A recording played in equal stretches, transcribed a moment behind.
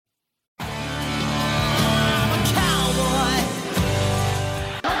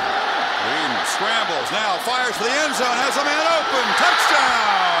for the end zone, has a man open.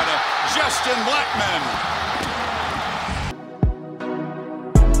 Touchdown, Justin Blackmon.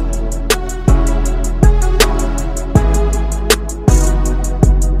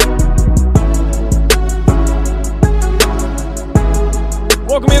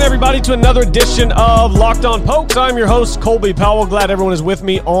 Welcome in, everybody, to another edition of Locked On Pokes. I'm your host, Colby Powell. Glad everyone is with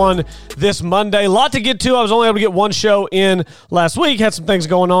me on this Monday. A lot to get to. I was only able to get one show in last week. Had some things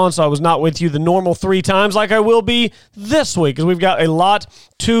going on, so I was not with you the normal 3 times like I will be this week, because we've got a lot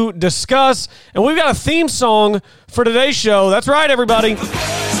to discuss. And we've got a theme song for today's show. That's right, everybody.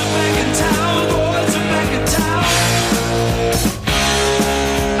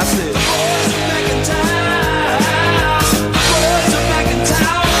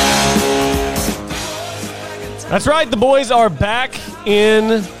 That's right, the boys are back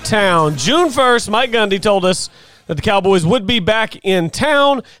in town. June 1st, Mike Gundy told us that the Cowboys would be back in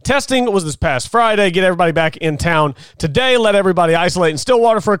town. Testing was this past Friday. Get everybody back in town today. Let everybody isolate in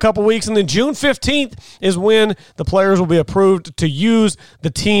Stillwater for a couple weeks. And then June 15th is when the players will be approved to use the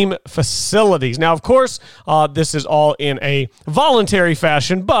team facilities. Now, of course, this is all in a voluntary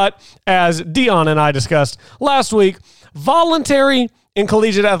fashion. But as Dion and I discussed last week, voluntary in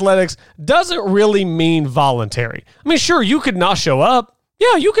collegiate athletics doesn't really mean voluntary. I mean, sure, you could not show up.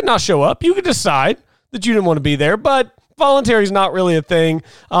 Yeah, you could not show up. You could decide that you didn't want to be there, but voluntary is not really a thing.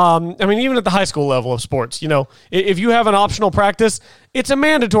 I mean, even at the high school level of sports, you know, if you have an optional practice, it's a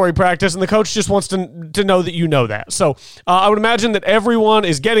mandatory practice, and the coach just wants to know that you know that. So I would imagine that everyone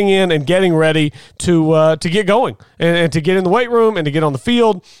is getting in and getting ready to get going and to get in the weight room and to get on the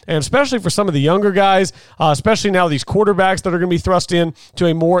field, and especially for some of the younger guys, especially now these quarterbacks that are going to be thrust in to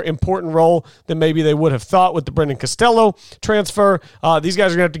a more important role than maybe they would have thought with the Brendan Costello transfer. These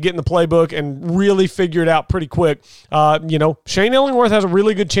guys are going to have to get in the playbook and really figure it out pretty quick. You know, Shane Illingworth has a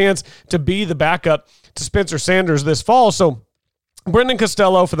really good chance to be the backup to Spencer Sanders this fall. So Brendan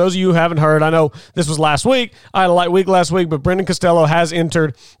Costello, for those of you who haven't heard, I know this was last week. I had a light week last week, but Brendan Costello has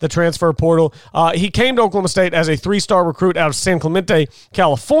entered the transfer portal. He came to Oklahoma State as a 3-star recruit out of San Clemente,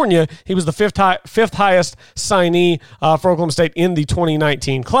 California. He was the fifth highest signee for Oklahoma State in the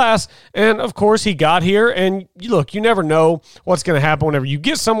 2019 class. And, of course, he got here. And, look, you never know what's going to happen whenever you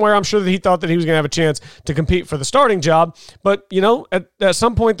get somewhere. I'm sure that he thought that he was going to have a chance to compete for the starting job. But, you know, at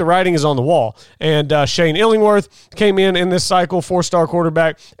some point, the writing is on the wall. And Shane Illingworth came in this cycle, 4-star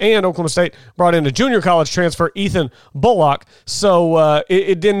quarterback, and Oklahoma State brought in a junior college transfer, Ethan Bullock. So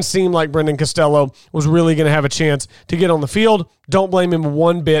it didn't seem like Brendan Costello was really going to have a chance to get on the field. Don't blame him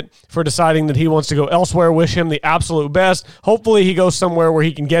one bit for deciding that he wants to go elsewhere. Wish him the absolute best. Hopefully he goes somewhere where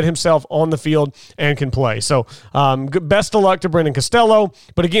he can get himself on the field and can play. So best of luck to Brendan Costello.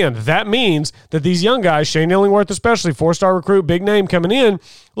 But again, that means that these young guys, Shane Illingworth especially, 4-star recruit, big name coming in.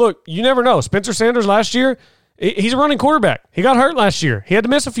 Look, you never know. Spencer Sanders last year, he's a running quarterback. He got hurt last year. He had to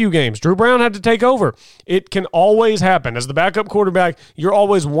miss a few games. Drew Brown had to take over. It can always happen. As the backup quarterback, you're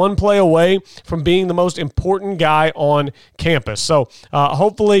always one play away from being the most important guy on campus. So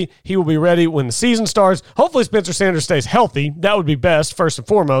hopefully he will be ready when the season starts. Hopefully Spencer Sanders stays healthy. That would be best, first and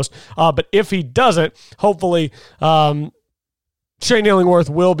foremost. But if he doesn't, hopefully Shane Illingworth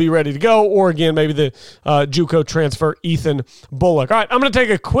will be ready to go, or again, maybe the JUCO transfer, Ethan Bullock. All right, I'm going to take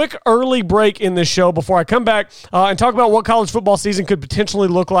a quick early break in this show before I come back and talk about what college football season could potentially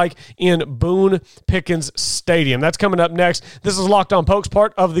look like in Boone Pickens Stadium. That's coming up next. This is Locked On Pokes,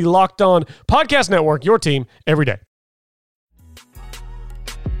 part of the Locked On Podcast Network, your team every day.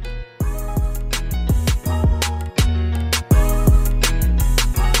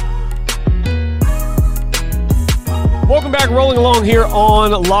 Welcome back. Rolling along here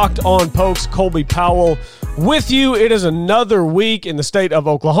on Locked On Pokes. Colby Powell with you. It is another week in the state of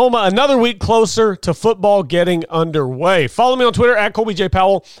Oklahoma. Another week closer to football getting underway. Follow me on Twitter at Colby J.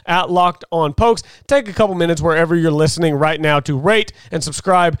 Powell at Locked On Pokes. Take a couple minutes wherever you're listening right now to rate and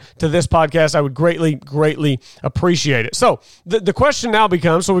subscribe to this podcast. I would greatly, greatly appreciate it. So the question now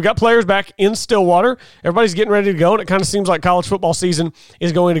becomes, so we've got players back in Stillwater. Everybody's getting ready to go, and it kind of seems like college football season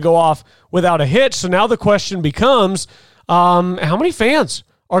is going to go off without a hitch. So now the question becomes, how many fans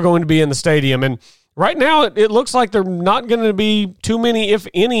are going to be in the stadium? And right now, it looks like there are not going to be too many, if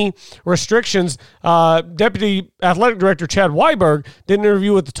any, restrictions. Deputy Athletic Director Chad Weiberg did an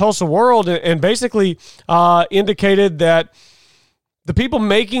interview with the Tulsa World and basically indicated that the people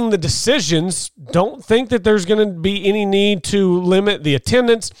making the decisions don't think that there's going to be any need to limit the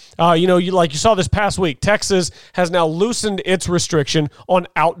attendance. You saw this past week, Texas has now loosened its restriction on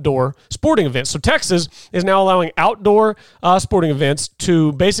outdoor sporting events. So Texas is now allowing outdoor sporting events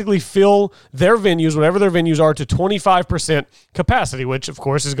to basically fill their venues, whatever their venues are, to 25% capacity, which of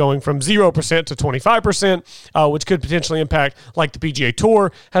course is going from 0% to 25%, which could potentially impact, like the PGA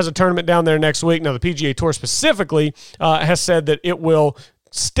Tour has a tournament down there next week. Now the PGA Tour specifically has said that it will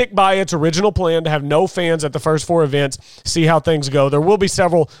stick by its original plan to have no fans at the first 4 events, see how things go. There will be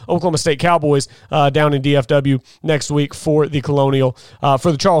several Oklahoma State Cowboys down in DFW next week for the Colonial,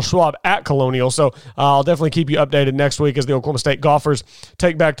 for the Charles Schwab at Colonial. So I'll definitely keep you updated next week as the Oklahoma State golfers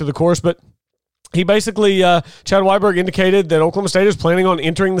take back to the course. But he basically, Chad Weiberg indicated that Oklahoma State is planning on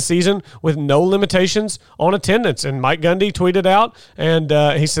entering the season with no limitations on attendance. And Mike Gundy tweeted out, and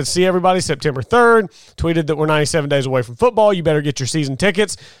he said, see everybody September 3rd, tweeted that we're 97 days away from football. You better get your season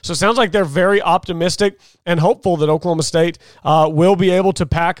tickets. So it sounds like they're very optimistic and hopeful that Oklahoma State will be able to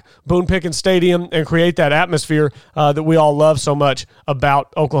pack Boone Pickens Stadium and create that atmosphere that we all love so much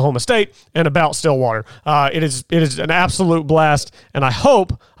about Oklahoma State and about Stillwater. It is an absolute blast, and I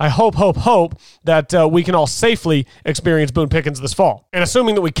hope that we can all safely experience Boone Pickens this fall. And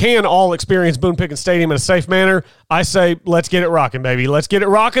assuming that we can all experience Boone Pickens Stadium in a safe manner, I say let's get it rocking, baby. Let's get it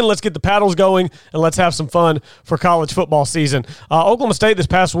rocking. Let's get the paddles going, and let's have some fun for college football season. Oklahoma State this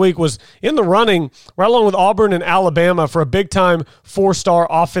past week was in the running right along with Auburn and Alabama for a big-time 4-star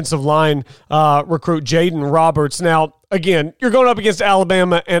offensive line recruit, Jaden Roberts. Now, again, you're going up against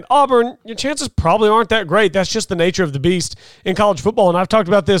Alabama and Auburn. Your chances probably aren't that great. That's just the nature of the beast in college football. And I've talked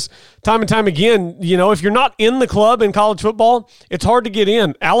about this time and time again. You know, if you're not in the club in college football, it's hard to get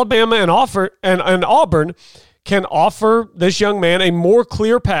in. Alabama and Auburn can offer this young man a more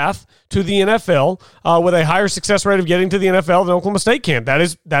clear path to the NFL with a higher success rate of getting to the NFL than Oklahoma State can. That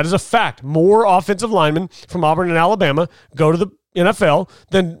is a fact. More offensive linemen from Auburn and Alabama go to the NFL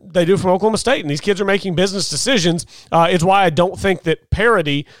than they do from Oklahoma State, and these kids are making business decisions. It's why I don't think that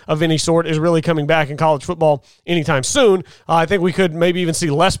parity of any sort is really coming back in college football anytime soon. I think we could maybe even see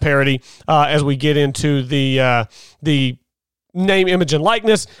less parity as we get into the name, image, and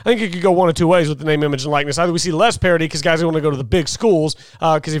likeness. I think it could go one of two ways with the name, image, and likeness. Either we see less parity because guys want to go to the big schools,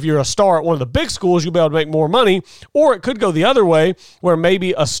 because if you're a star at one of the big schools, you'll be able to make more money, or it could go the other way where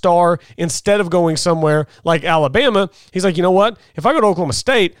maybe a star, instead of going somewhere like Alabama, he's like, you know what? If I go to Oklahoma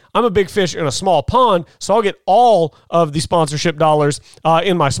State, I'm a big fish in a small pond, so I'll get all of the sponsorship dollars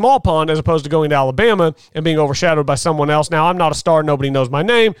in my small pond as opposed to going to Alabama and being overshadowed by someone else. Now, I'm not a star. Nobody knows my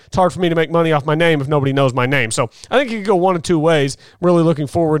name. It's hard for me to make money off my name if nobody knows my name. So I think it could go one of two ways. Really looking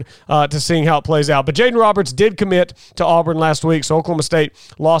forward to seeing how it plays out. But Jaden Roberts did commit to Auburn last week, so Oklahoma State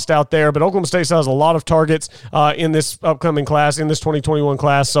lost out there. But Oklahoma State still has a lot of targets in this upcoming class, in this 2021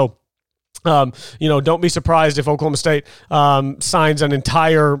 class. So don't be surprised if Oklahoma State signs an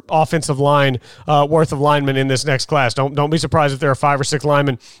entire offensive line worth of linemen in this next class. Don't be surprised if there are 5 or 6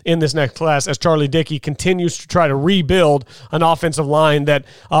 linemen in this next class as Charlie Dickey continues to try to rebuild an offensive line that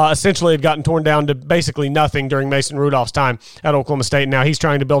essentially had gotten torn down to basically nothing during Mason Rudolph's time at Oklahoma State. Now he's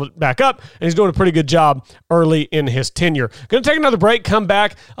trying to build it back up, and he's doing a pretty good job early in his tenure. Going to take another break, come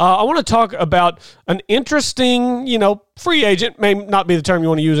back. I want to talk about an interesting, free agent, may not be the term you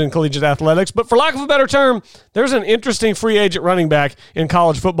want to use in collegiate athletics, but for lack of a better term, there's an interesting free agent running back in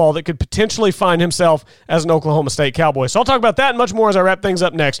college football that could potentially find himself as an Oklahoma State Cowboy. So I'll talk about that and much more as I wrap things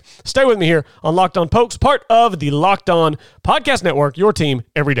up next. Stay with me here on Locked On Pokes, part of the Locked On Podcast Network, your team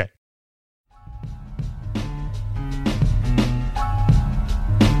every day.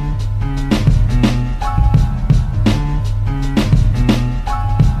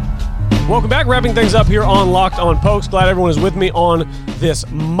 Welcome back. Wrapping things up here on Locked On Pokes. Glad everyone is with me on this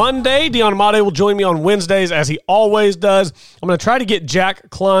Monday. Deon Amade will join me on Wednesdays, as he always does. I'm going to try to get Jack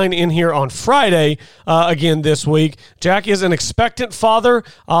Klein in here on Friday again this week. Jack is an expectant father.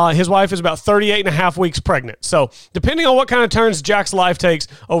 His wife is about 38 and a half weeks pregnant. So depending on what kind of turns Jack's life takes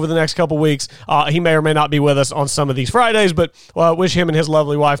over the next couple weeks, he may or may not be with us on some of these Fridays, but wish him and his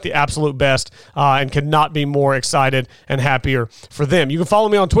lovely wife the absolute best and could not be more excited and happier for them. You can follow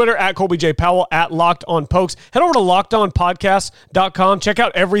me on Twitter at Colby J. Powell, at Locked On Pokes. Head over to LockedOnPodcast.com. Check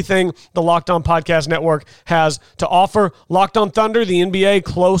out everything the Locked On Podcast Network has to offer. Locked On Thunder, the NBA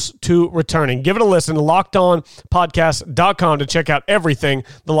close to returning. Give it a listen to LockedOnPodcast.com to check out everything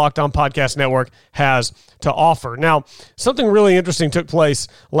the Locked On Podcast Network has to offer. Now, something really interesting took place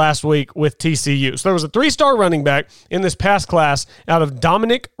last week with TCU. So there was a 3-star running back in this past class out of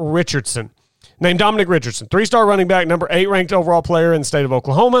Dominic Richardson. named Dominic Richardson, 3-star running back, number 8 ranked overall player in the state of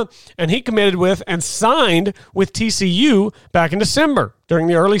Oklahoma, and he committed with and signed with TCU back in December during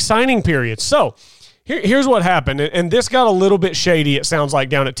the early signing period. So here's what happened, and this got a little bit shady, it sounds like,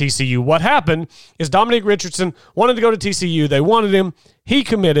 down at TCU. What happened is Dominic Richardson wanted to go to TCU. They wanted him. He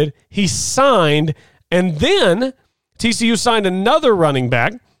committed. He signed, and then TCU signed another running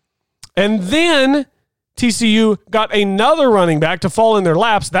back, and then TCU got another running back to fall in their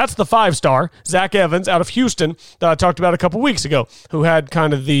laps. That's the 5-star, Zach Evans, out of Houston, that I talked about a couple weeks ago, who had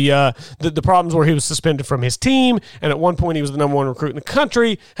kind of the problems where he was suspended from his team, and at one point he was the number 1 recruit in the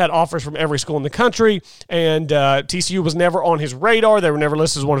country, had offers from every school in the country, and TCU was never on his radar. They were never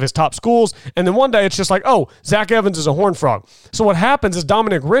listed as one of his top schools, and then one day it's just like, oh, Zach Evans is a Horned Frog. So what happens is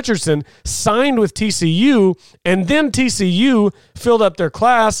Dominic Richardson signed with TCU, and then TCU filled up their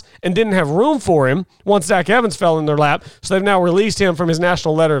class and didn't have room for him once Zach Evans fell in their lap, so they've now released him from his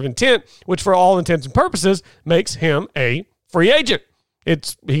national letter of intent, which for all intents and purposes makes him a free agent.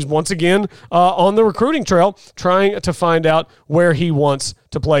 He's once again on the recruiting trail trying to find out where he wants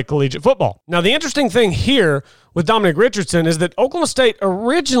to play collegiate football. Now, the interesting thing here with Dominic Richardson is that Oklahoma State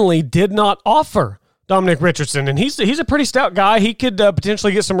originally did not offer Dominic Richardson, and he's a pretty stout guy. He could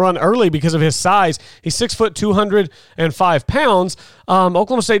potentially get some run early because of his size. He's 6 foot, 205 pounds.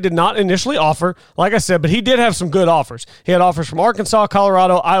 Oklahoma State did not initially offer, like I said, but he did have some good offers. He had offers from Arkansas,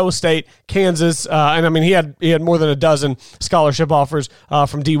 Colorado, Iowa State, Kansas, and I mean he had more than a dozen scholarship offers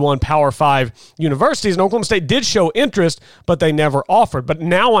from D1 Power 5 universities, and Oklahoma State did show interest, but they never offered. But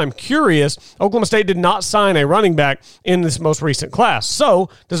now I'm curious, Oklahoma State did not sign a running back in this most recent class. So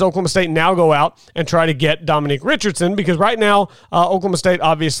does Oklahoma State now go out and try to get Dominic Richardson? Because right now, Oklahoma State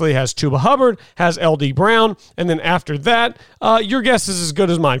obviously has Chuba Hubbard, has LD Brown, and then after that, your guess is as good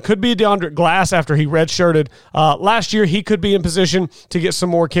as mine. Could be DeAndre Glass after he redshirted last year. He could be in position to get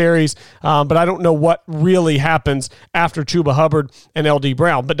some more carries, but I don't know what really happens after Chuba Hubbard and LD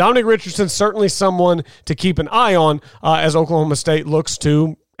Brown. But Dominic Richardson certainly someone to keep an eye on as Oklahoma State looks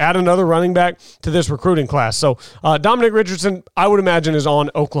to add another running back to this recruiting class. So Dominic Richardson, I would imagine, is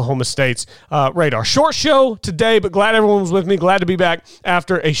on Oklahoma State's radar. Short show today, but glad everyone was with me. Glad to be back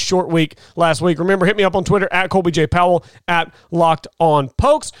after a short week last week. Remember, hit me up on Twitter at Colby J. Powell, at Locked On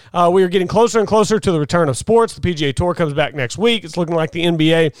Pokes. We are getting closer and closer to the return of sports. The PGA Tour comes back next week. It's looking like the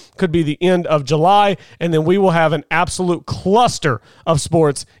NBA could be the end of July, and then we will have an absolute cluster of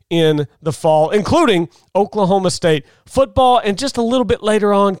sports in the fall, including Oklahoma State football, and just a little bit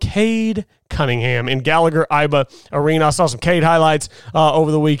later on, Cade Cunningham in Gallagher-Iba Arena. I saw some Cade highlights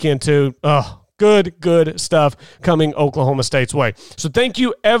over the weekend too. Good stuff coming Oklahoma State's way. So thank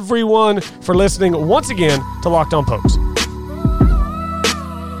you everyone for listening once again to Locked On Pokes.